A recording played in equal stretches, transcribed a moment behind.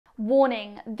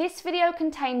Warning, this video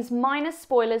contains minor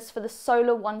spoilers for the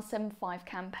Solar 175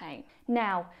 campaign.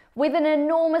 Now, with an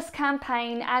enormous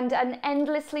campaign and an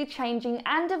endlessly changing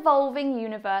and evolving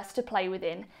universe to play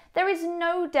within, there is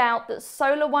no doubt that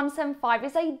Solar 175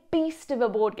 is a beast of a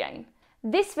board game.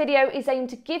 This video is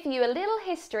aimed to give you a little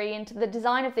history into the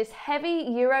design of this heavy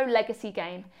Euro legacy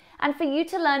game, and for you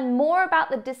to learn more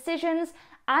about the decisions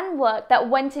and work that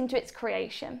went into its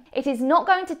creation. It is not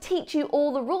going to teach you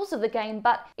all the rules of the game,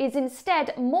 but is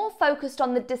instead more focused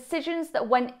on the decisions that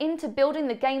went into building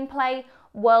the gameplay,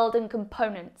 world and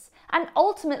components, and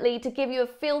ultimately to give you a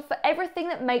feel for everything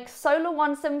that makes Solar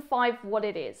 175 what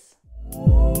it is.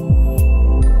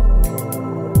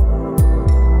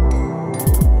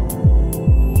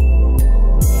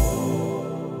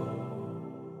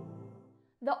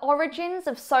 The origins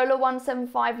of Solar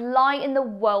 175 lie in the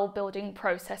world building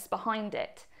process behind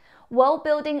it. World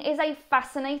building is a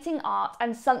fascinating art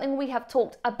and something we have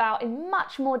talked about in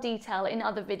much more detail in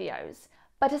other videos.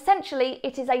 But essentially,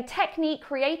 it is a technique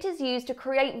creators use to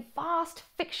create vast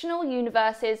fictional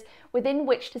universes within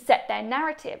which to set their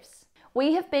narratives.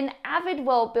 We have been avid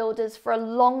world builders for a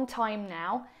long time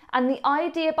now, and the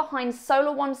idea behind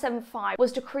Solar 175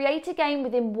 was to create a game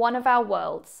within one of our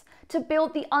worlds, to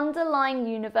build the underlying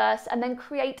universe and then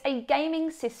create a gaming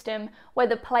system where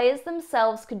the players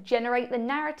themselves could generate the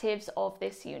narratives of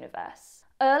this universe.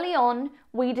 Early on,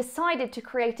 we decided to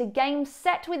create a game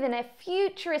set within a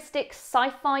futuristic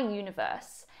sci-fi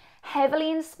universe, heavily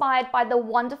inspired by the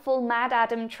wonderful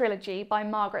MaddAddam trilogy by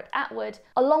Margaret Atwood,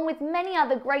 along with many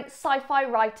other great sci-fi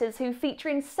writers who feature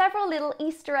in several little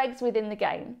Easter eggs within the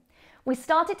game. We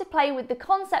started to play with the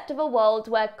concept of a world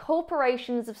where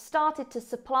corporations have started to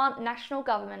supplant national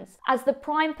governments as the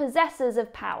prime possessors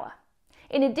of power.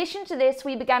 In addition to this,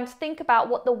 we began to think about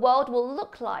what the world will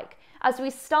look like as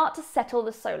we start to settle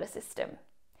the solar system.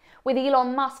 With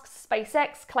Elon Musk's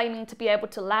SpaceX claiming to be able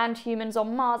to land humans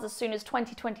on Mars as soon as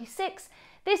 2026,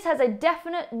 this has a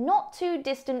definite, not too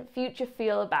distant future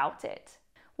feel about it.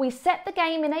 We set the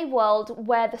game in a world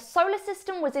where the solar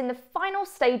system was in the final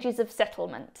stages of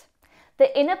settlement.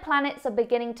 The inner planets are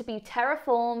beginning to be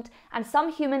terraformed, and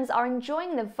some humans are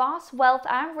enjoying the vast wealth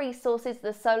and resources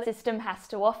the solar system has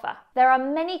to offer. There are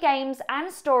many games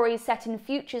and stories set in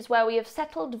futures where we have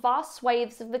settled vast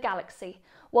swathes of the galaxy,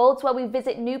 worlds where we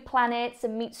visit new planets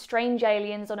and meet strange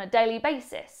aliens on a daily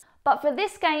basis. But for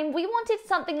this game, we wanted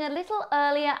something a little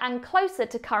earlier and closer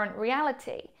to current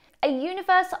reality. A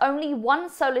universe only one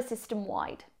solar system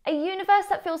wide. A universe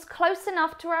that feels close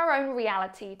enough to our own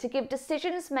reality to give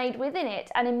decisions made within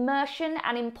it an immersion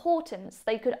and importance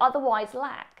they could otherwise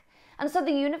lack. And so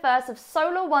the universe of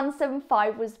Solar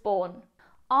 175 was born.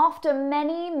 After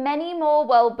many more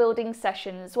world-building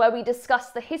sessions where we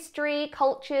discussed the history,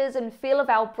 cultures and feel of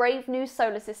our brave new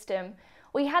solar system,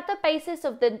 we had the basis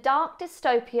of the dark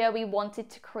dystopia we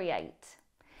wanted to create.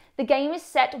 The game is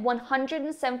set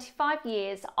 175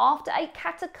 years after a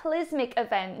cataclysmic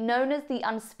event known as the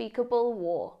Unspeakable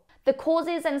War. The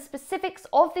causes and specifics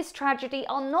of this tragedy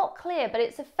are not clear, but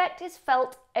its effect is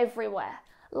felt everywhere,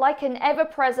 like an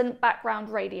ever-present background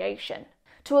radiation.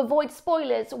 To avoid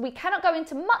spoilers, we cannot go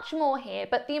into much more here,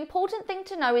 but the important thing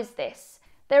to know is this: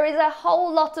 there is a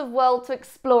whole lot of world to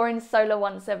explore in Solar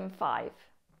 175.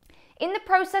 In the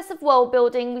process of world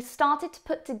building, we started to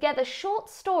put together short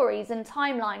stories and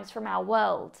timelines from our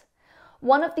world.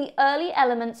 One of the early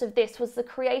elements of this was the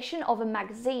creation of a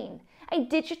magazine, a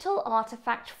digital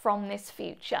artifact from this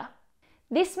future.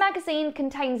 This magazine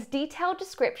contains detailed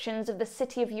descriptions of the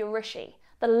city of Urushi,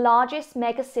 the largest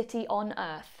megacity on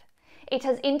Earth. It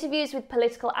has interviews with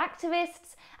political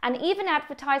activists and even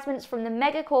advertisements from the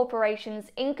mega corporations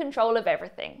in control of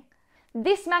everything.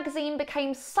 This magazine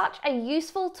became such a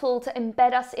useful tool to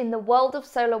embed us in the world of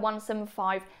Solar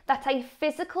 175 that a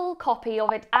physical copy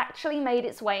of it actually made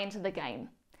its way into the game.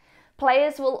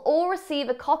 Players will all receive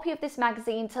a copy of this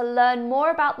magazine to learn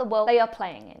more about the world they are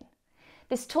playing in.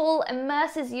 This tool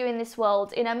immerses you in this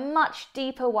world in a much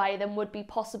deeper way than would be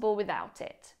possible without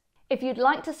it. If you'd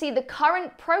like to see the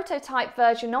current prototype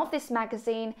version of this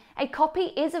magazine, a copy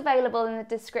is available in the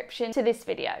description to this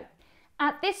video.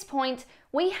 At this point,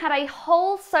 we had a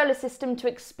whole solar system to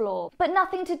explore, but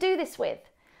nothing to do this with.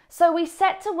 So we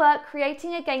set to work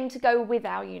creating a game to go with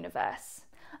our universe.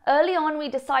 Early on, we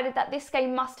decided that this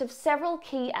game must have several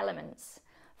key elements.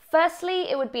 Firstly,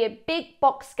 it would be a big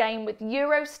box game with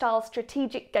Euro-style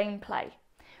strategic gameplay.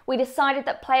 We decided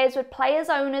that players would play as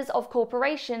owners of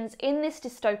corporations in this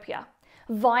dystopia,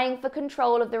 vying for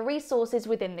control of the resources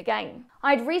within the game.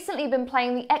 I'd recently been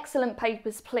playing The Excellent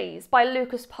Papers, Please by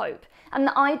Lucas Pope, and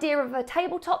the idea of a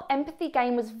tabletop empathy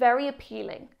game was very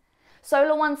appealing.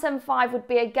 Solar 175 would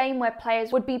be a game where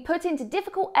players would be put into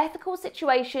difficult ethical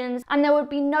situations and there would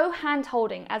be no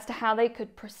hand-holding as to how they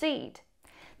could proceed.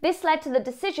 This led to the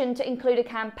decision to include a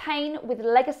campaign with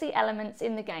legacy elements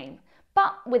in the game,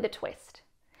 but with a twist.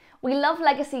 We love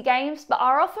legacy games, but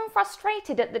are often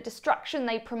frustrated at the destruction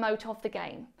they promote of the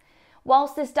game.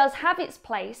 Whilst this does have its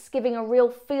place, giving a real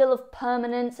feel of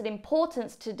permanence and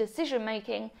importance to decision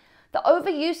making, the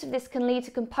overuse of this can lead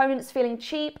to components feeling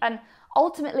cheap and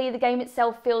ultimately the game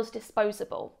itself feels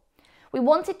disposable. We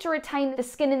wanted to retain the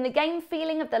skin in the game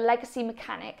feeling of the legacy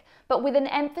mechanic, but with an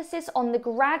emphasis on the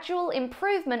gradual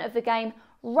improvement of the game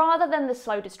rather than the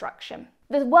slow destruction.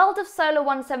 The world of Solar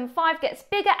 175 gets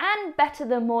bigger and better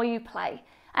the more you play.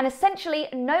 And essentially,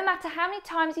 no matter how many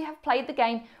times you have played the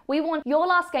game, we want your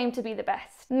last game to be the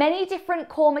best. Many different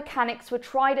core mechanics were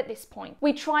tried at this point.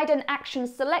 We tried an action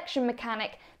selection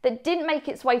mechanic that didn't make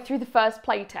its way through the first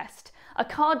playtest, a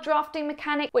card drafting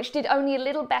mechanic which did only a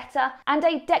little better, and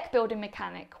a deck building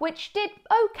mechanic which did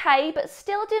okay but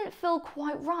still didn't feel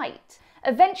quite right.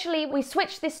 Eventually, we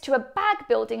switched this to a bag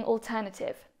building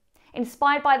alternative.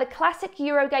 Inspired by the classic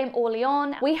Eurogame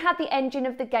Orléans, we had the engine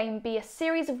of the game be a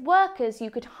series of workers you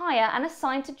could hire and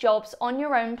assign to jobs on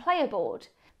your own player board.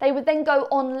 They would then go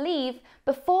on leave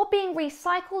before being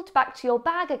recycled back to your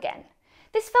bag again.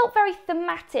 This felt very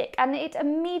thematic, and it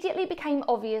immediately became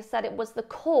obvious that it was the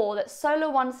core that Solar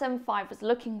 175 was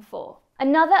looking for.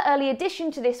 Another early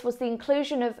addition to this was the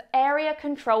inclusion of area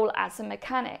control as a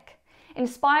mechanic.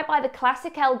 Inspired by the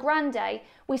classic El Grande,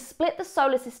 we split the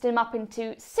solar system up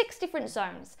into 6 different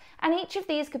zones, and each of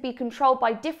these could be controlled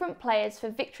by different players for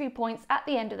victory points at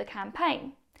the end of the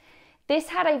campaign. This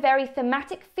had a very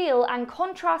thematic feel and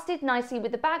contrasted nicely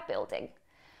with the bag building.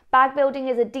 Bag building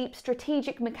is a deep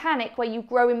strategic mechanic where you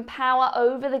grow in power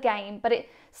over the game, but it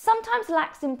sometimes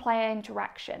lacks in player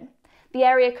interaction. The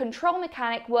area control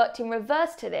mechanic worked in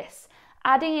reverse to this,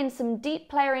 adding in some deep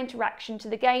player interaction to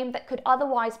the game that could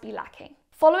otherwise be lacking.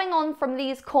 Following on from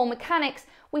these core mechanics,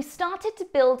 we started to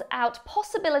build out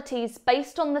possibilities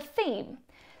based on the theme,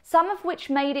 some of which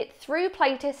made it through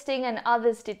playtesting and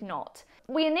others did not.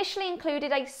 We initially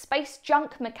included a space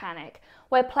junk mechanic,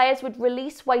 where players would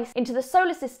release waste into the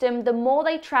solar system the more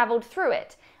they travelled through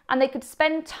it, and they could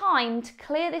spend time to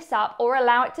clear this up or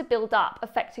allow it to build up,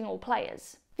 affecting all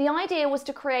players. The idea was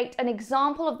to create an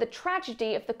example of the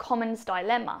tragedy of the commons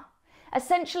dilemma.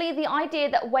 Essentially, the idea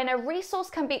that when a resource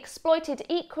can be exploited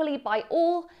equally by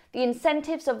all, the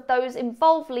incentives of those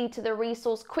involved lead to the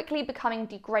resource quickly becoming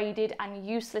degraded and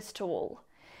useless to all.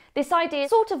 This idea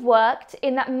sort of worked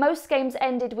in that most games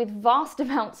ended with vast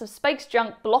amounts of space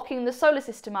junk blocking the solar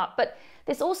system up, but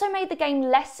this also made the game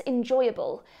less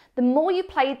enjoyable. The more you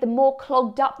played, the more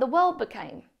clogged up the world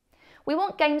became. We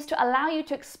want games to allow you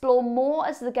to explore more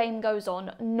as the game goes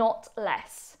on, not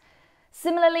less.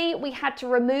 Similarly, we had to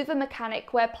remove a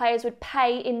mechanic where players would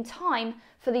pay in time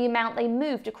for the amount they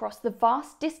moved across the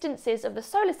vast distances of the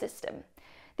solar system.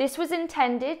 This was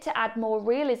intended to add more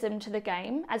realism to the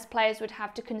game, as players would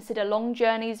have to consider long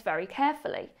journeys very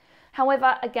carefully.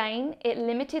 However, again, it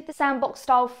limited the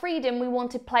sandbox-style freedom we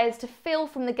wanted players to feel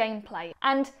from the gameplay,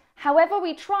 and however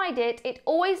we tried it, it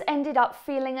always ended up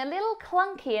feeling a little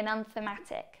clunky and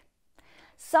unthematic.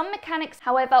 Some mechanics,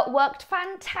 however, worked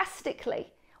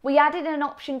fantastically. We added an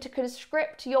option to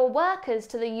conscript your workers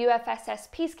to the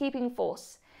UFSS Peacekeeping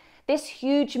Force. This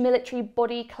huge military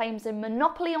body claims a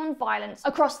monopoly on violence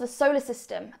across the solar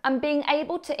system, and being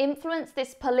able to influence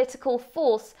this political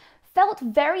force felt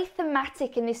very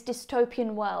thematic in this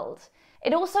dystopian world.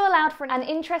 It also allowed for an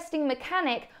interesting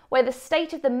mechanic where the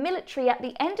state of the military at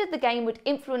the end of the game would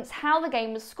influence how the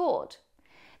game was scored.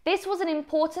 This was an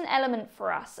important element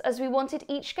for us, as we wanted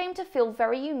each game to feel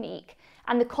very unique,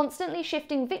 and the constantly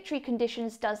shifting victory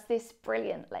conditions does this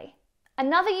brilliantly.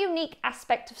 Another unique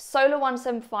aspect of Solar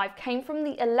 175 came from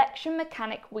the election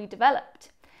mechanic we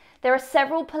developed. There are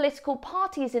several political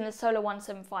parties in the Solar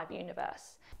 175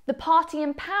 universe. The party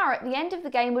in power at the end of the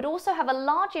game would also have a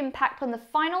large impact on the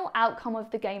final outcome of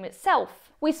the game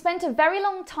itself. We spent a very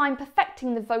long time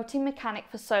perfecting the voting mechanic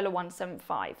for Solar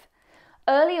 175.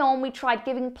 Early on, we tried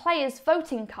giving players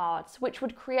voting cards, which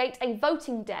would create a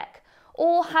voting deck,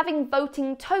 or having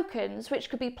voting tokens which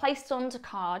could be placed onto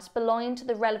cards belonging to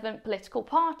the relevant political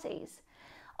parties.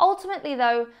 Ultimately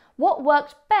though, what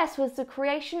worked best was the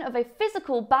creation of a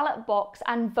physical ballot box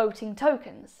and voting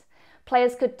tokens.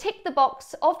 Players could tick the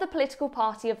box of the political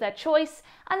party of their choice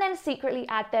and then secretly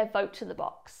add their vote to the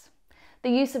box. The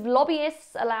use of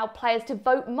lobbyists allowed players to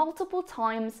vote multiple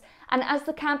times, and as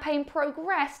the campaign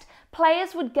progressed,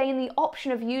 players would gain the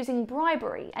option of using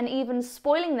bribery and even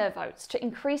spoiling their votes to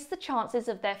increase the chances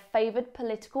of their favoured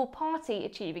political party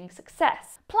achieving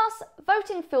success. Plus,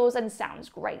 voting feels and sounds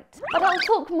great. But I'll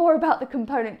talk more about the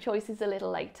component choices a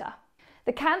little later.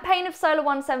 The campaign of Solar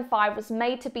 175 was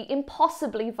made to be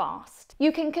impossibly vast.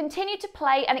 You can continue to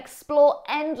play and explore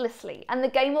endlessly, and the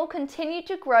game will continue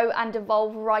to grow and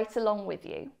evolve right along with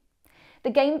you.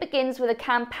 The game begins with a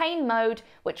campaign mode,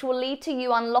 which will lead to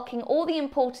you unlocking all the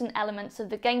important elements of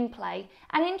the gameplay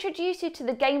and introduce you to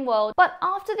the game world, but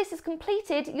after this is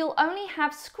completed, you'll only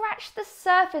have scratched the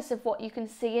surface of what you can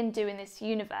see and do in this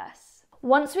universe.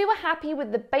 Once we were happy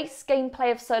with the base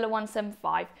gameplay of Solar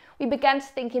 175, we began to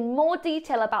think in more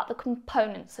detail about the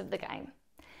components of the game.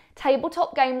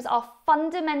 Tabletop games are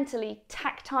fundamentally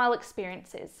tactile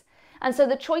experiences, and so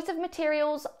the choice of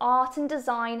materials, art and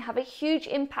design have a huge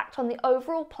impact on the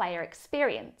overall player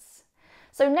experience.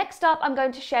 So next up, I'm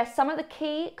going to share some of the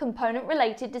key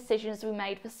component-related decisions we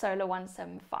made for Solar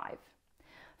 175.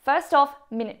 First off,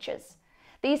 miniatures.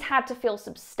 These had to feel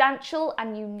substantial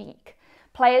and unique.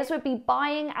 Players would be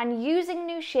buying and using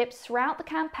new ships throughout the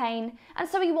campaign, and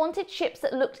so we wanted ships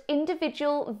that looked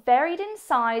individual, varied in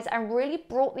size, and really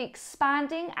brought the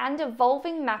expanding and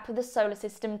evolving map of the solar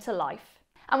system to life.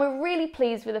 And we're really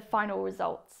pleased with the final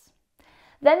results.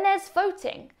 Then there's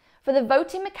voting. For the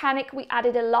voting mechanic, we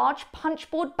added a large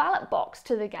punchboard ballot box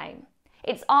to the game.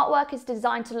 Its artwork is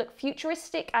designed to look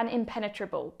futuristic and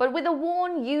impenetrable, but with a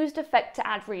worn, used effect to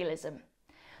add realism.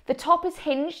 The top is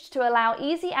hinged to allow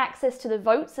easy access to the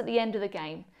votes at the end of the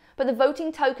game, but the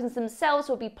voting tokens themselves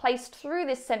will be placed through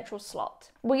this central slot.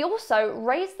 We also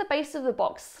raised the base of the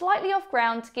box slightly off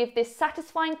ground to give this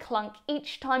satisfying clunk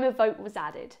each time a vote was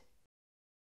added.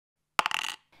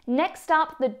 Next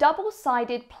up, the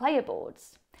double-sided player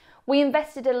boards. We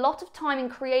invested a lot of time in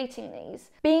creating these.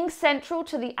 Being central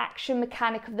to the action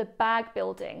mechanic of the bag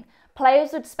building,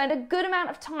 players would spend a good amount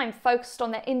of time focused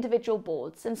on their individual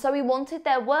boards, and so we wanted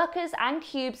their workers and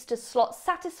cubes to slot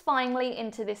satisfyingly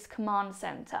into this command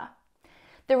center.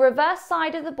 The reverse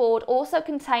side of the board also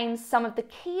contains some of the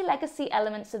key legacy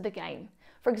elements of the game.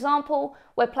 For example,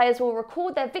 where players will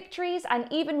record their victories and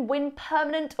even win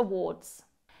permanent awards.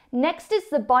 Next is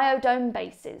the biodome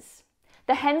bases.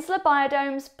 The Hensler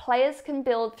biodomes players can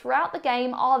build throughout the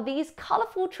game are these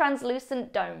colourful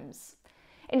translucent domes.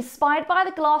 Inspired by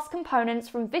the glass components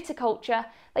from viticulture,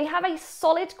 they have a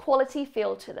solid quality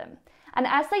feel to them, and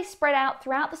as they spread out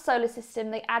throughout the solar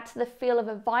system, they add to the feel of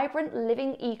a vibrant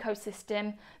living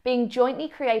ecosystem being jointly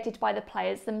created by the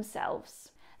players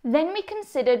themselves. Then we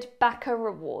considered backer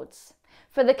rewards.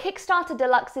 For the Kickstarter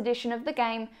Deluxe edition of the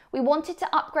game, we wanted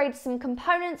to upgrade some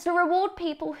components to reward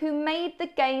people who made the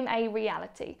game a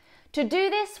reality. To do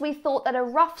this, we thought that a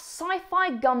rough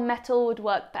sci-fi gunmetal would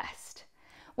work best.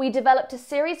 We developed a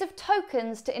series of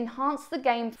tokens to enhance the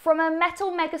game, from a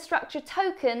metal megastructure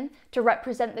token to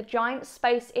represent the giant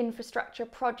space infrastructure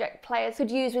project players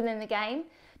could use within the game,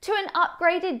 to an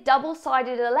upgraded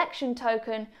double-sided election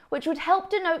token which would help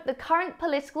denote the current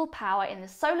political power in the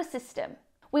solar system.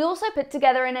 We also put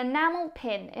together an enamel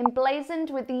pin emblazoned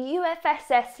with the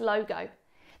UFSS logo.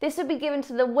 This would be given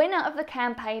to the winner of the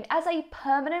campaign as a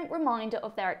permanent reminder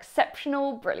of their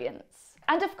exceptional brilliance.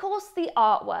 And of course, the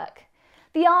artwork.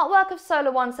 The artwork of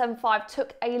Solar 175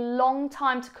 took a long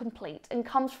time to complete and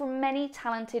comes from many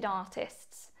talented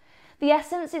artists. The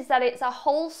essence is that it's a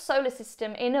whole solar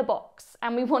system in a box,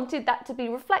 and we wanted that to be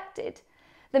reflected.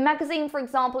 The magazine, for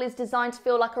example, is designed to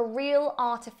feel like a real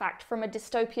artifact from a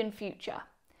dystopian future.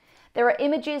 There are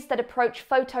images that approach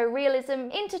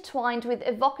photorealism intertwined with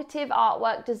evocative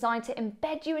artwork designed to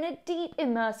embed you in a deep,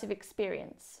 immersive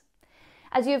experience.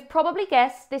 As you've probably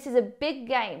guessed, this is a big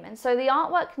game, and so the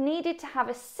artwork needed to have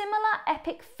a similar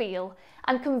epic feel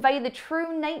and convey the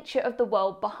true nature of the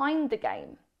world behind the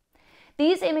game.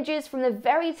 These images from the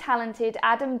very talented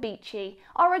Adam Beachy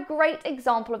are a great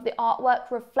example of the artwork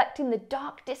reflecting the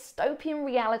dark dystopian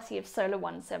reality of Solar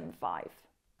 175.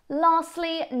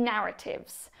 Lastly,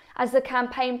 narratives. As the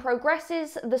campaign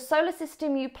progresses, the solar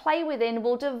system you play within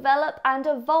will develop and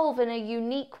evolve in a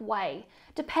unique way,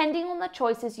 depending on the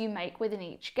choices you make within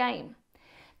each game.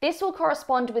 This will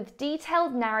correspond with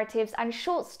detailed narratives and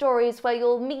short stories where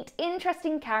you'll meet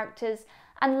interesting characters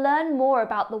and learn more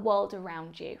about the world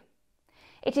around you.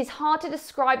 It is hard to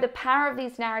describe the power of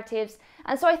these narratives,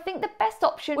 and so I think the best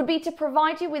option would be to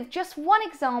provide you with just one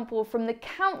example from the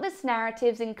countless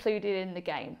narratives included in the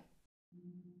game.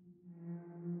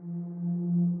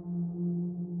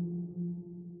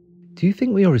 Do you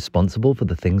think we are responsible for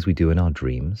the things we do in our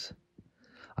dreams?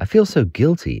 I feel so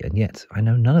guilty, and yet I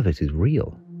know none of it is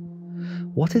real.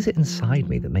 What is it inside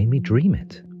me that made me dream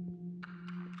it?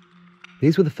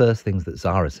 These were the first things that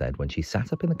Zara said when she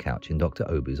sat up in the couch in Dr.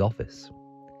 Obu's office.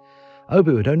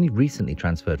 Obu had only recently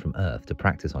transferred from Earth to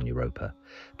practice on Europa,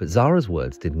 but Zara's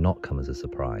words did not come as a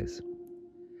surprise.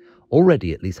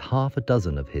 Already at least half a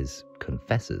dozen of his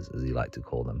confessors, as he liked to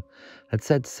call them, had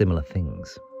said similar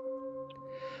things.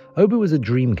 Obu was a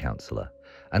dream counselor,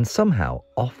 and somehow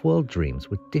off-world dreams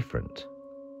were different.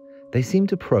 They seemed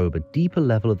to probe a deeper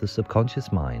level of the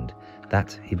subconscious mind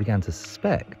that, he began to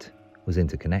suspect, was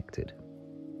interconnected.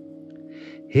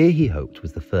 Here he hoped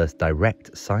was the first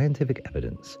direct scientific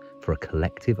evidence for a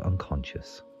collective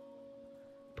unconscious.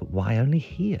 But why only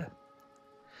here?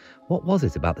 What was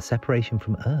it about the separation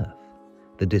from Earth,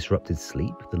 the disrupted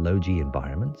sleep, the low-G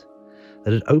environment,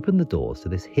 that had opened the doors to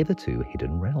this hitherto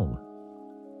hidden realm?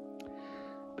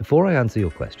 Before I answer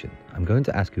your question, I'm going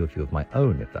to ask you a few of my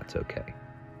own, if that's okay.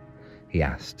 He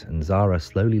asked, and Zara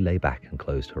slowly lay back and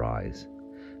closed her eyes,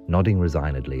 nodding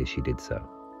resignedly as she did so.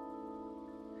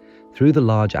 Through the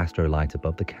large astrolight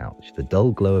above the couch, the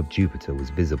dull glow of Jupiter was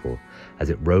visible as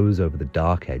it rose over the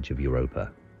dark edge of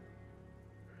Europa.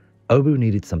 Obu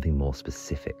needed something more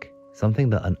specific, something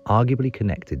that unarguably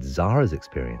connected Zara's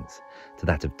experience to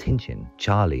that of Tinchin,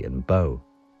 Charlie, and Bo.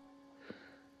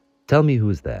 "Tell me who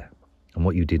was there, and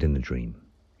what you did in the dream,"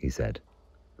 he said.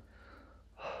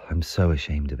 "I'm so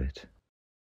ashamed of it."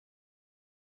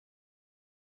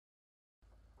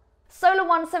 Solar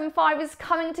 175 is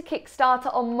coming to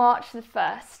Kickstarter on March the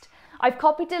 1st. I've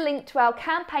copied a link to our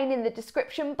campaign in the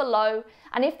description below,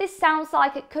 and if this sounds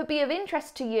like it could be of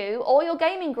interest to you or your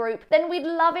gaming group, then we'd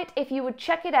love it if you would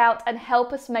check it out and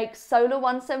help us make Solar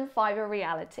 175 a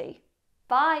reality.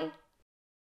 Bye!